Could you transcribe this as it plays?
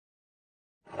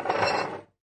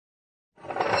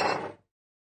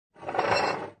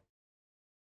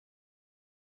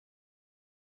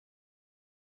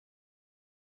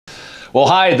Well,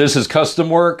 hi, this is Custom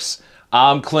Works.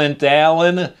 I'm Clint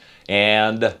Allen,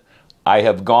 and I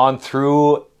have gone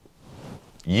through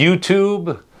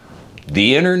YouTube,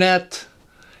 the internet,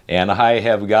 and I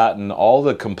have gotten all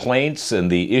the complaints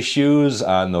and the issues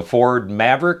on the Ford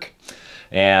Maverick.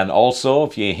 And also,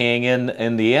 if you hang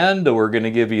in the end, we're going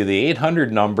to give you the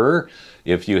 800 number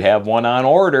if you have one on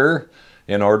order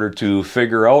in order to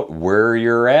figure out where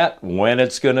you're at, when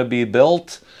it's going to be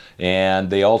built. And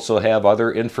they also have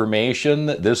other information.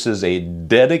 This is a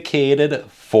dedicated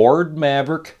Ford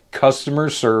Maverick customer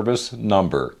service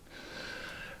number.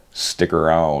 Stick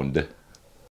around.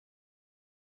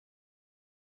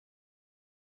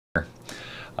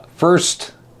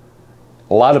 First,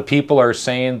 a lot of people are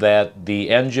saying that the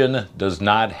engine does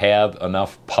not have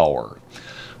enough power.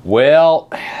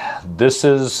 Well, this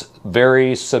is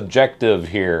very subjective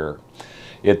here.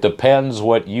 It depends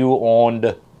what you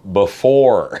owned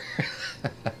before.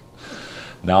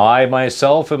 Now, I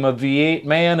myself am a V8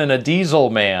 man and a diesel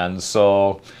man,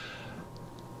 so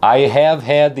I have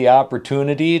had the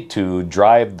opportunity to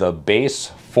drive the base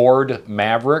Ford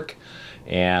Maverick,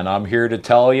 and I'm here to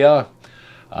tell you,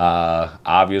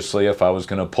 obviously, if I was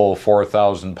going to pull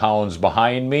 4,000 pounds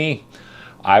behind me,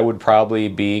 I would probably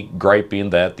be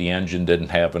griping that the engine didn't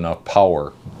have enough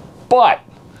power. But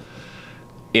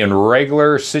in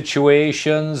regular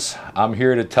situations, I'm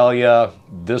here to tell you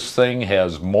this thing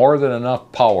has more than enough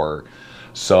power.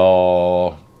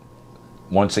 So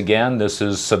once again, this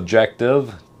is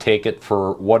subjective. Take it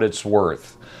for what it's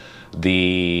worth.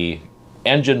 The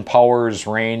engine powers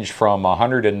range from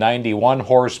 191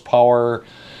 horsepower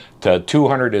to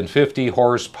 250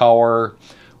 horsepower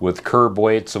with curb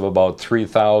weights of about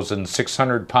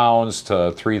 3,600 pounds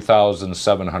to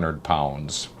 3,700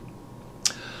 pounds.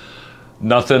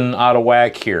 Nothing out of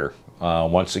whack here.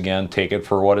 Once again, take it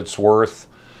for what it's worth.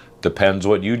 Depends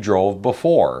what you drove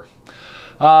before.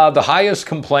 The highest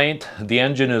complaint, the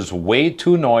engine is way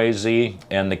too noisy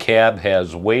and the cab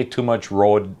has way too much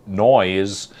road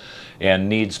noise and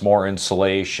needs more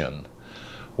insulation.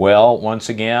 Well, once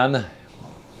again,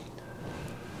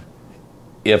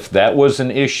 if that was an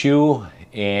issue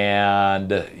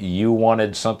and you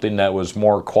wanted something that was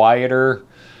more quieter,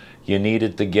 you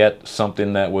needed to get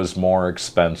something that was more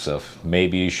expensive.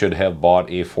 Maybe you should have bought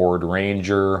a Ford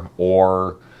Ranger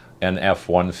or an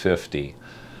F-150.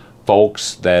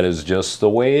 Folks, that is just the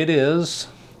way it is.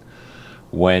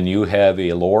 When you have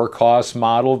a lower cost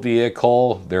model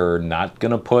vehicle, they're not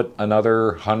going to put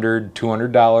another $100,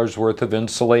 $200 worth of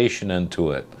insulation into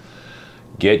it.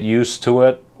 Get used to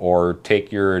it, or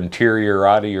take your interior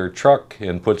out of your truck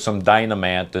and put some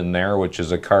Dynamat in there, which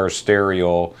is a car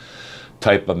stereo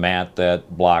type of mat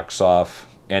that blocks off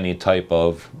any type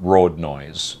of road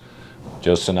noise.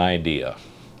 Just an idea.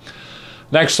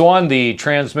 Next one, the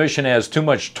transmission has too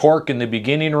much torque in the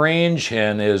beginning range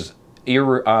and is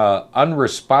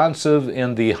unresponsive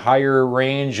in the higher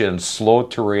range and slow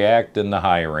to react in the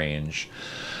high range.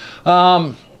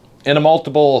 In a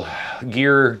multiple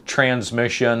gear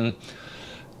transmission,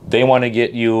 they want to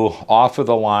get you off of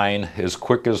the line as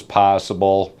quick as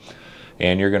possible,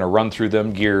 and you're going to run through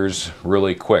them gears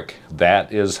really quick.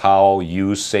 That is how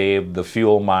you save the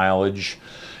fuel mileage,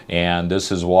 and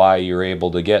this is why you're able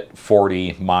to get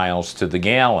 40 miles to the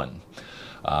gallon.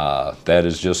 That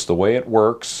is just the way it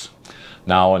works.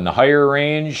 Now, in the higher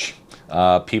range,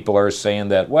 people are saying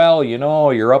that, well, you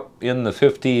know, you're up in the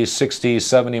 50, 60,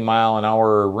 70 mile an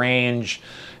hour range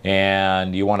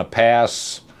and you want to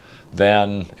pass,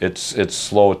 then it's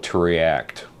slow to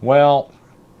react. Well,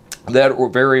 that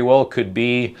very well could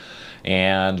be,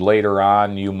 and later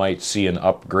on you might see an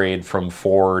upgrade from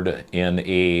Ford in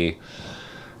a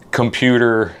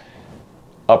computer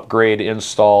upgrade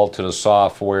install to the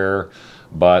software.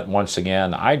 But once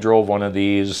again, I drove one of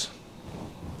these,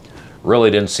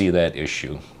 really didn't see that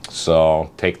issue.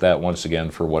 So take that once again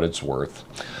for what it's worth.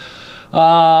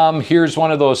 Here's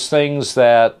one of those things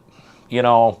that, you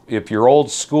know, if you're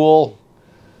old school,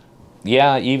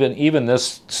 yeah, even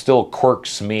this still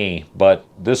quirks me, but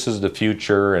this is the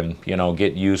future, and, you know,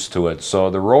 get used to it.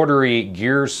 So the rotary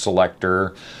gear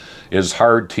selector is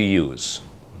hard to use.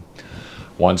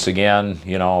 Once again,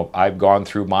 you know, I've gone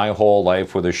through my whole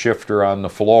life with a shifter on the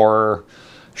floor,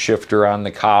 shifter on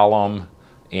the column,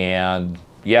 and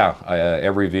yeah,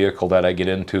 every vehicle that I get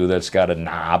into that's got a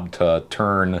knob to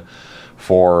turn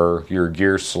for your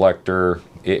gear selector,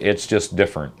 it's just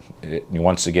different.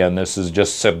 Once again, this is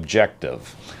just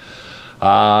subjective.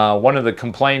 One of the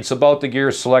complaints about the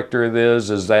gear selector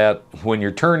is that when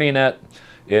you're turning it,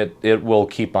 it will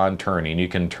keep on turning. You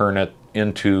can turn it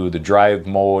into the drive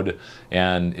mode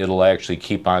and it'll actually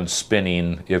keep on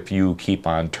spinning if you keep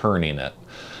on turning it.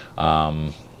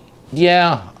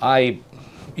 Yeah,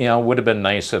 would have been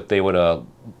nice if they would have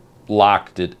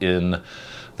locked it in.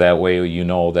 That way you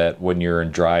know that when you're in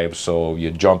drive, so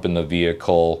you jump in the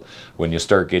vehicle, when you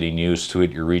start getting used to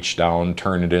it, you reach down,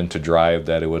 turn it into drive,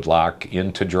 that it would lock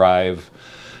into drive.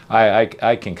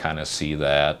 I can kind of see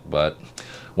that, but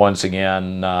once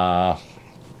again,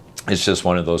 it's just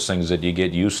one of those things that you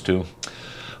get used to.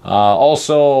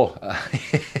 Also,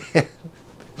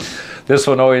 this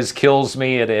one always kills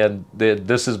me, and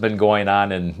this has been going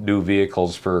on in new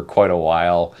vehicles for quite a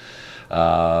while.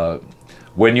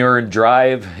 When you're in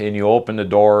drive and you open the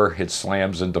door, it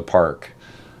slams into park.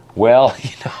 Well,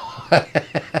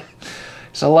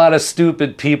 there's a lot of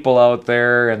stupid people out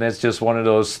there, and it's just one of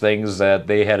those things that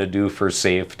they had to do for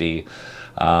safety.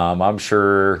 I'm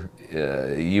sure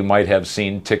you might have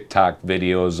seen TikTok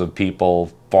videos of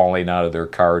people falling out of their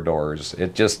car doors.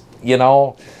 It just, we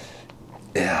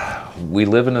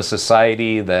live in a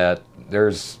society that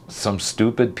there's some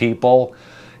stupid people,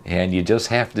 and you just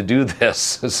have to do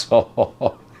this.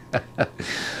 So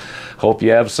hope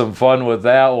you have some fun with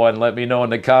that one. Let me know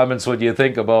in the comments what you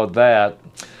think about that.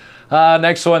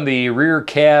 Next one, the rear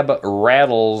cab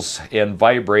rattles and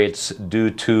vibrates due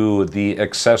to the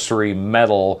accessory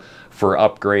metal for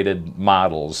upgraded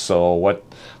models. So what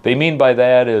they mean by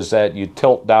that is that you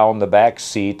tilt down the back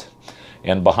seat,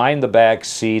 and behind the back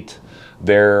seat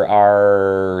there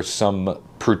are some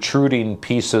protruding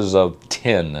pieces of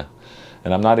tin.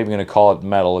 And I'm not even going to call it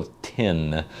metal, it's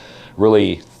tin.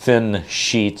 Really thin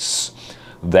sheets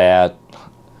that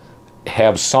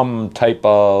have some type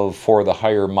of, for the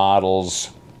higher models,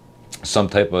 some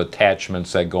type of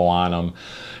attachments that go on them.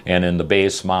 And in the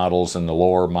base models and the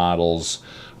lower models,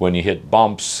 when you hit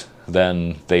bumps,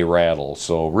 then they rattle.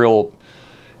 So real,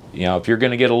 if you're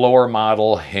going to get a lower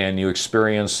model and you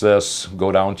experience this,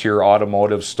 go down to your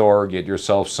automotive store, get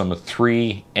yourself some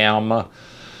 3M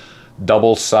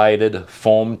double-sided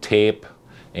foam tape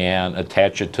and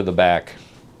attach it to the back.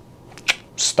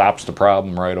 Stops the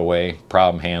problem right away.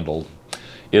 Problem handled.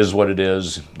 Is what it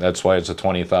is. That's why it's a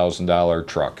 $20,000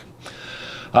 truck.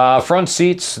 Front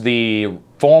seats, the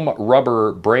foam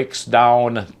rubber breaks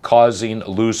down, causing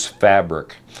loose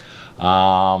fabric.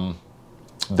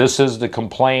 This is the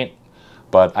complaint,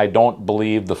 but I don't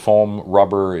believe the foam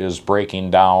rubber is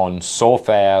breaking down so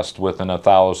fast within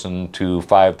 1,000 to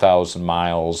 5,000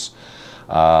 miles.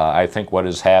 I think what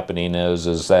is happening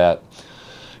is that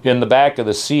in the back of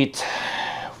the seat,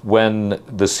 when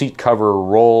the seat cover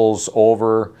rolls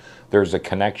over, there's a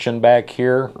connection back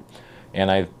here, and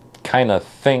I kind of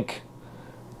think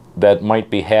that might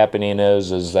be happening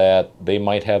is that they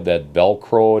might have that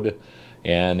Velcroed,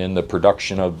 and in the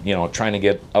production of, trying to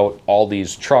get out all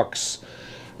these trucks,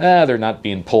 they're not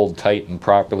being pulled tight and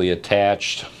properly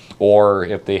attached, or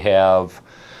if they have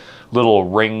little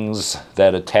rings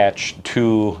that attach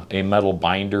to a metal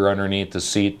binder underneath the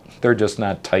seat, they're just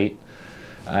not tight.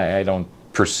 I don't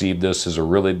perceive this as a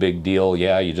really big deal.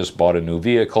 Yeah, you just bought a new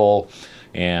vehicle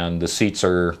and the seats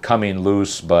are coming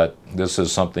loose, but this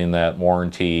is something that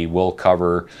warranty will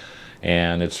cover,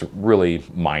 and it's really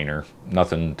minor.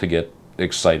 Nothing to get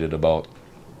excited about.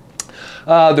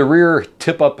 The rear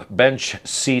tip-up bench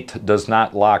seat does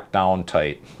not lock down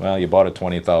tight. Well, you bought a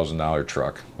 $20,000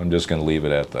 truck. I'm just going to leave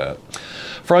it at that.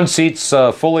 Front seats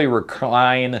fully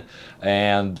recline,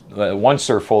 and once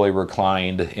they're fully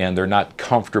reclined, and they're not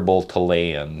comfortable to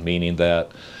lay in, meaning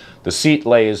that the seat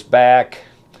lays back,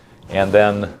 and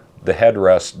then the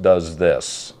headrest does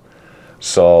this.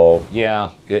 So,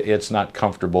 yeah, it's not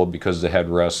comfortable because the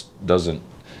headrest doesn't,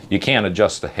 you can't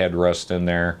adjust the headrest in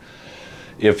there.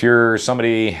 If you're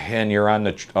somebody and you're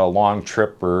on a long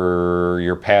trip, or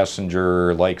your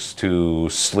passenger likes to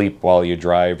sleep while you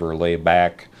drive or lay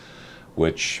back,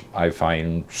 which I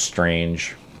find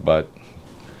strange, but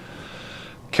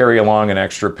carry along an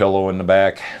extra pillow in the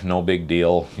back, no big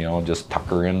deal. Just tuck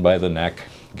her in by the neck,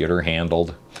 get her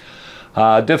handled.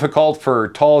 Difficult for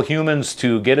tall humans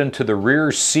to get into the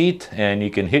rear seat, and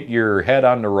you can hit your head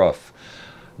on the roof.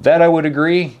 That I would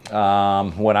agree.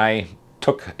 When I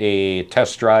took a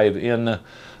test drive in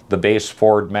the base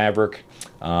Ford Maverick,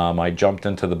 I jumped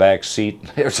into the back seat.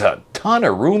 There's a ton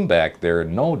of room back there,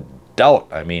 no doubt.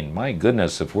 I mean, my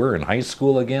goodness, if we're in high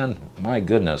school again, my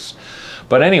goodness.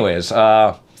 But anyways,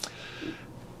 the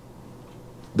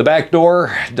back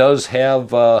door does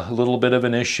have a little bit of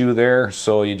an issue there,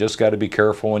 so you just got to be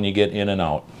careful when you get in and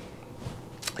out.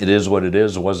 It is what it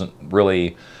is. It wasn't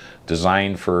really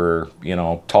designed for,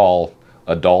 tall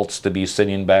adults to be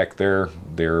sitting back there.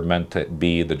 They're meant to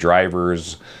be the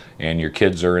drivers, and your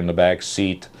kids are in the back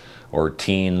seat, or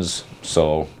teens.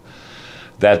 So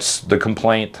that's the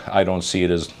complaint. I don't see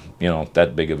it as you know,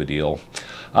 that big of a deal.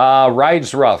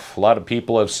 Rides rough. A lot of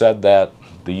people have said that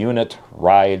the unit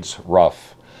rides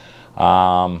rough.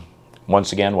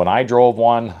 Once again, when I drove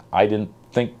one, I didn't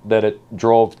think that it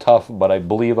drove tough, but I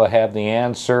believe I have the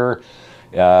answer.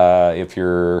 If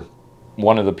you're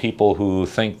one of the people who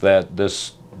think that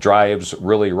this drives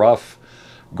really rough,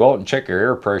 go out and check your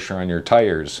air pressure on your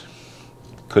tires.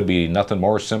 Could be nothing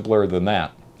more simpler than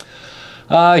that.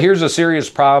 Here's a serious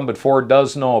problem, but Ford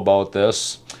does know about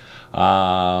this.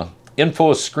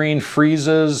 Info screen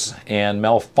freezes and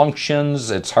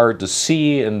malfunctions. It's hard to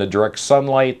see in the direct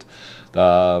sunlight.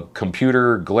 The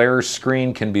computer glare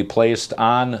screen can be placed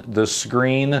on the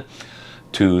screen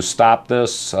to stop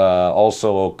this.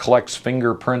 Also collects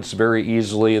fingerprints very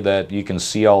easily that you can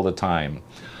see all the time.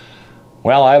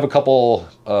 Well, I have a couple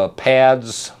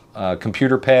pads,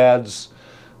 computer pads.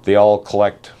 They all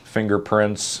collect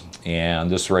fingerprints,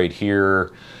 and this right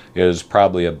here is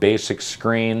probably a basic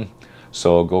screen.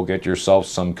 So go get yourself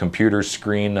some computer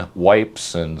screen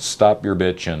wipes and stop your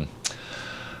bitching.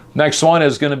 Next one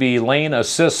is going to be lane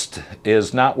assist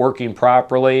is not working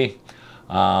properly.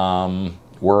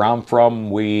 Where I'm from,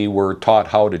 we were taught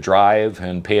how to drive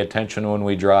and pay attention when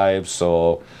we drive,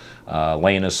 so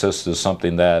lane assist is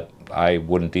something that I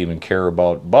wouldn't even care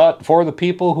about, but for the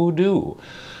people who do.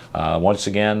 Once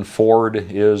again, Ford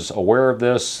is aware of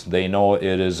this. They know it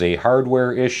is a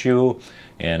hardware issue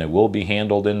and it will be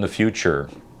handled in the future.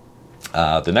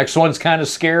 The next one's kind of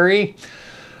scary.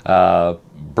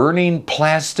 Burning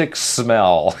plastic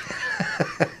smell.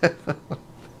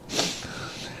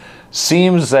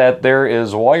 Seems that there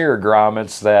is wire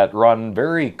grommets that run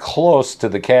very close to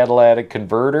the catalytic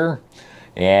converter,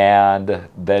 and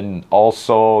then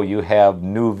also you have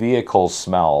new vehicle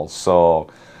smell. So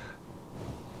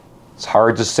it's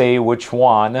hard to say which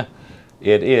one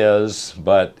it is,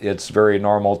 but it's very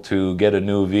normal to get a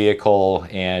new vehicle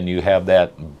and you have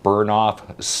that burn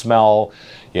off smell.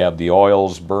 You have the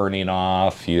oils burning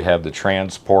off, you have the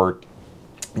transport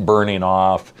burning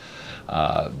off,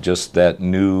 just that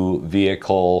new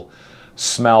vehicle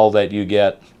smell that you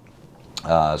get.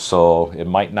 So it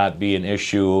might not be an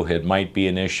issue, it might be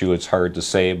an issue, it's hard to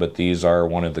say, but these are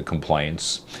one of the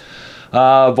complaints.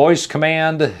 Voice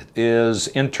command is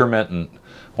intermittent.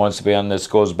 Once again, this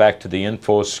goes back to the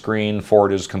info screen.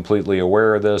 Ford is completely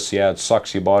aware of this. Yeah, it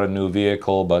sucks you bought a new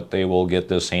vehicle, but they will get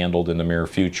this handled in the near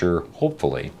future,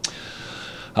 hopefully.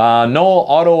 No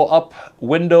auto up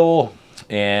window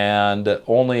and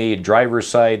only driver's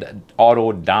side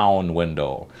auto down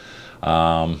window.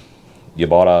 You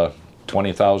bought a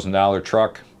 $20,000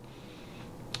 truck,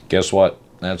 guess what?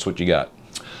 That's what you got.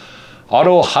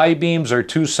 Auto high beams are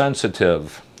too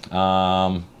sensitive.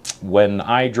 When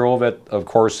I drove it, of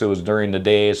course, it was during the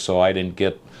day, so I didn't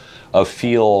get a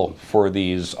feel for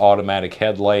these automatic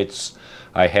headlights.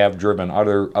 I have driven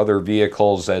other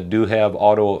vehicles that do have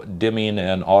auto dimming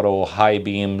and auto high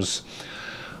beams.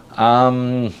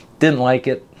 Didn't like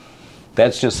it.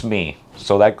 That's just me.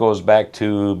 So that goes back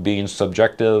to being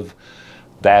subjective.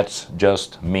 That's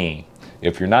just me.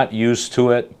 If you're not used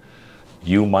to it,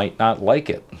 you might not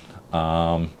like it.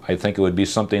 I think it would be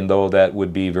something, though, that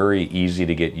would be very easy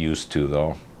to get used to,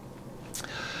 though.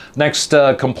 Next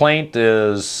complaint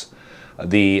is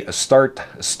the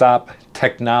start-stop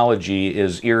technology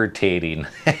is irritating.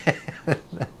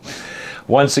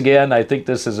 Once again, I think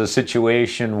this is a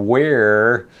situation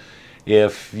where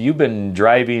if you've been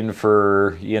driving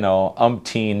for, you know,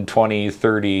 umpteen 20,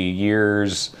 30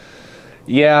 years,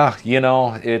 yeah, you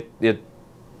know, it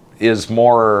is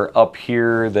more up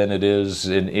here than it is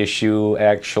an issue,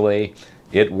 actually.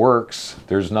 It works.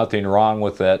 There's nothing wrong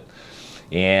with it.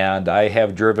 And I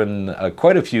have driven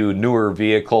quite a few newer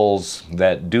vehicles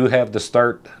that do have the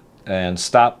start and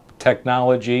stop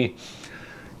technology.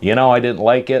 You know, I didn't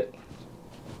like it.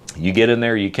 You get in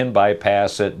there, you can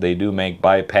bypass it. They do make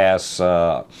bypass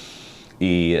the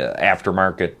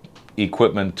aftermarket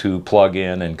equipment to plug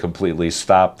in and completely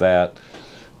stop that.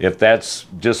 If that's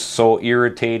just so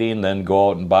irritating, then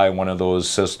go out and buy one of those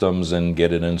systems and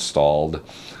get it installed.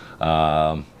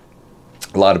 A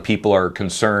lot of people are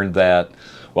concerned that,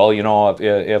 well, you know,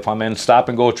 if I'm in stop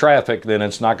and go traffic, then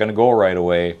it's not going to go right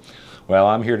away. Well,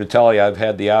 I'm here to tell you, I've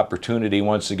had the opportunity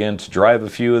once again to drive a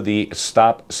few of the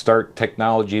stop-start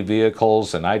technology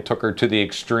vehicles, and I took her to the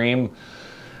extreme.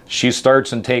 She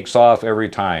starts and takes off every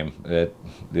time. It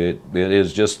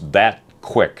is just that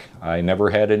quick. I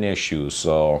never had an issue,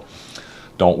 so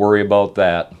don't worry about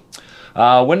that.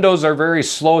 Windows are very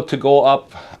slow to go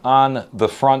up on the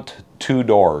front two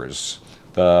doors.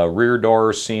 The rear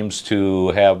door seems to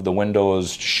have the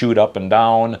windows shoot up and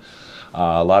down.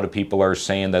 A lot of people are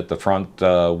saying that the front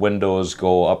windows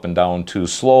go up and down too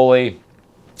slowly,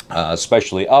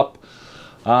 especially up.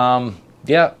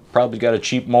 Yeah, probably got a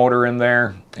cheap motor in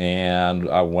there, and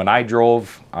when I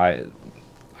drove, I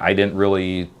didn't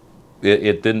really,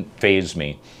 it didn't faze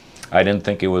me. I didn't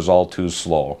think it was all too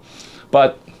slow.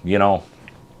 But, you know,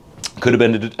 could have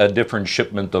been a different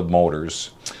shipment of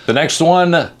motors. The next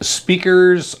one,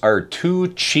 speakers are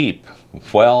too cheap.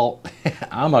 Well,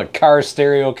 I'm a car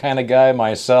stereo kind of guy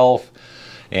myself,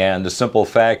 and the simple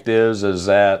fact is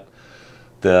that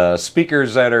the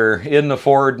speakers that are in the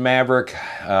Ford Maverick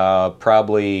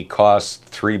probably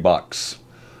cost $3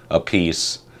 a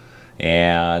piece.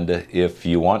 And if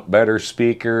you want better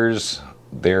speakers,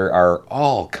 there are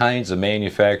all kinds of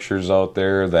manufacturers out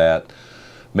there that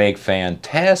make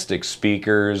fantastic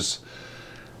speakers.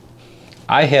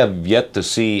 I have yet to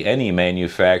see any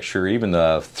manufacturer, even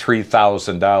the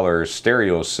 $3,000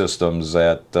 stereo systems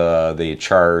that they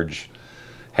charge,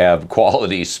 have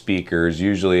quality speakers.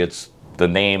 Usually it's the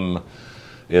name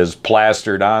is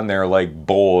plastered on there like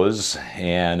Bose,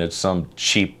 and it's some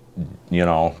cheap, you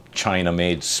know,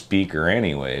 China-made speaker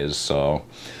anyways. So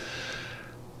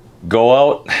go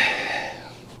out,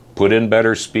 put in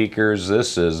better speakers.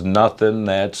 This is nothing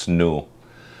that's new.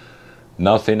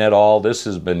 Nothing at all. This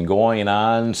has been going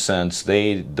on since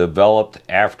they developed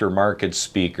aftermarket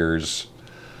speakers.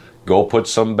 Go put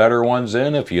some better ones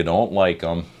in if you don't like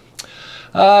them.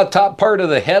 Top part of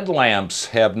the headlamps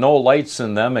have no lights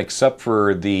in them except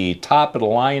for the top of the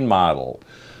line model.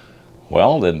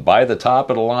 Well, then buy the top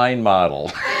of the line model.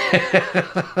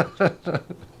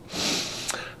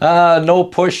 No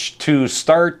push to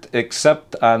start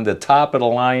except on the top of the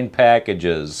line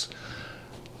packages.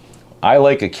 I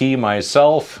like a key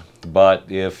myself, but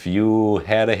if you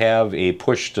had to have a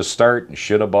push to start, you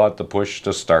should have bought the push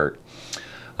to start.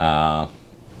 To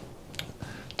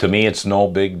me, it's no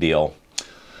big deal.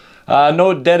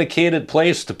 No dedicated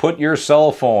place to put your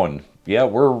cell phone. Yeah,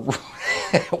 we're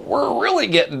we're really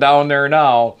getting down there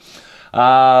now.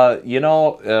 You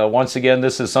know, once again,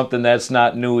 this is something that's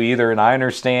not new either, and I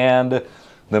understand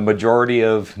the majority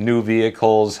of new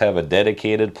vehicles have a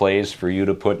dedicated place for you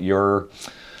to put your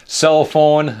cell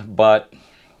phone, but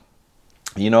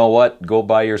you know what? Go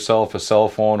buy yourself a cell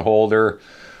phone holder.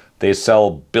 They sell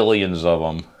billions of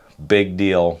them. Big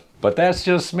deal. But that's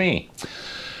just me.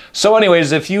 So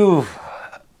anyways, if you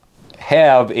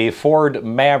have a Ford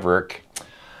Maverick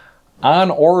on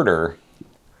order,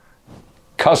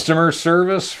 customer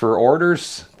service for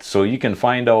orders, so you can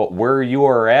find out where you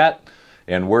are at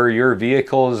and where your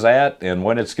vehicle is at and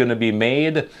when it's going to be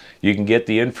made, you can get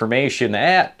the information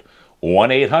at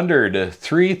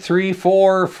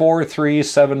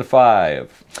 1-800-334-4375.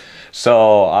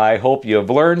 So I hope you've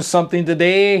learned something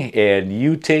today, and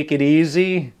you take it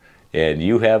easy, and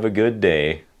you have a good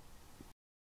day.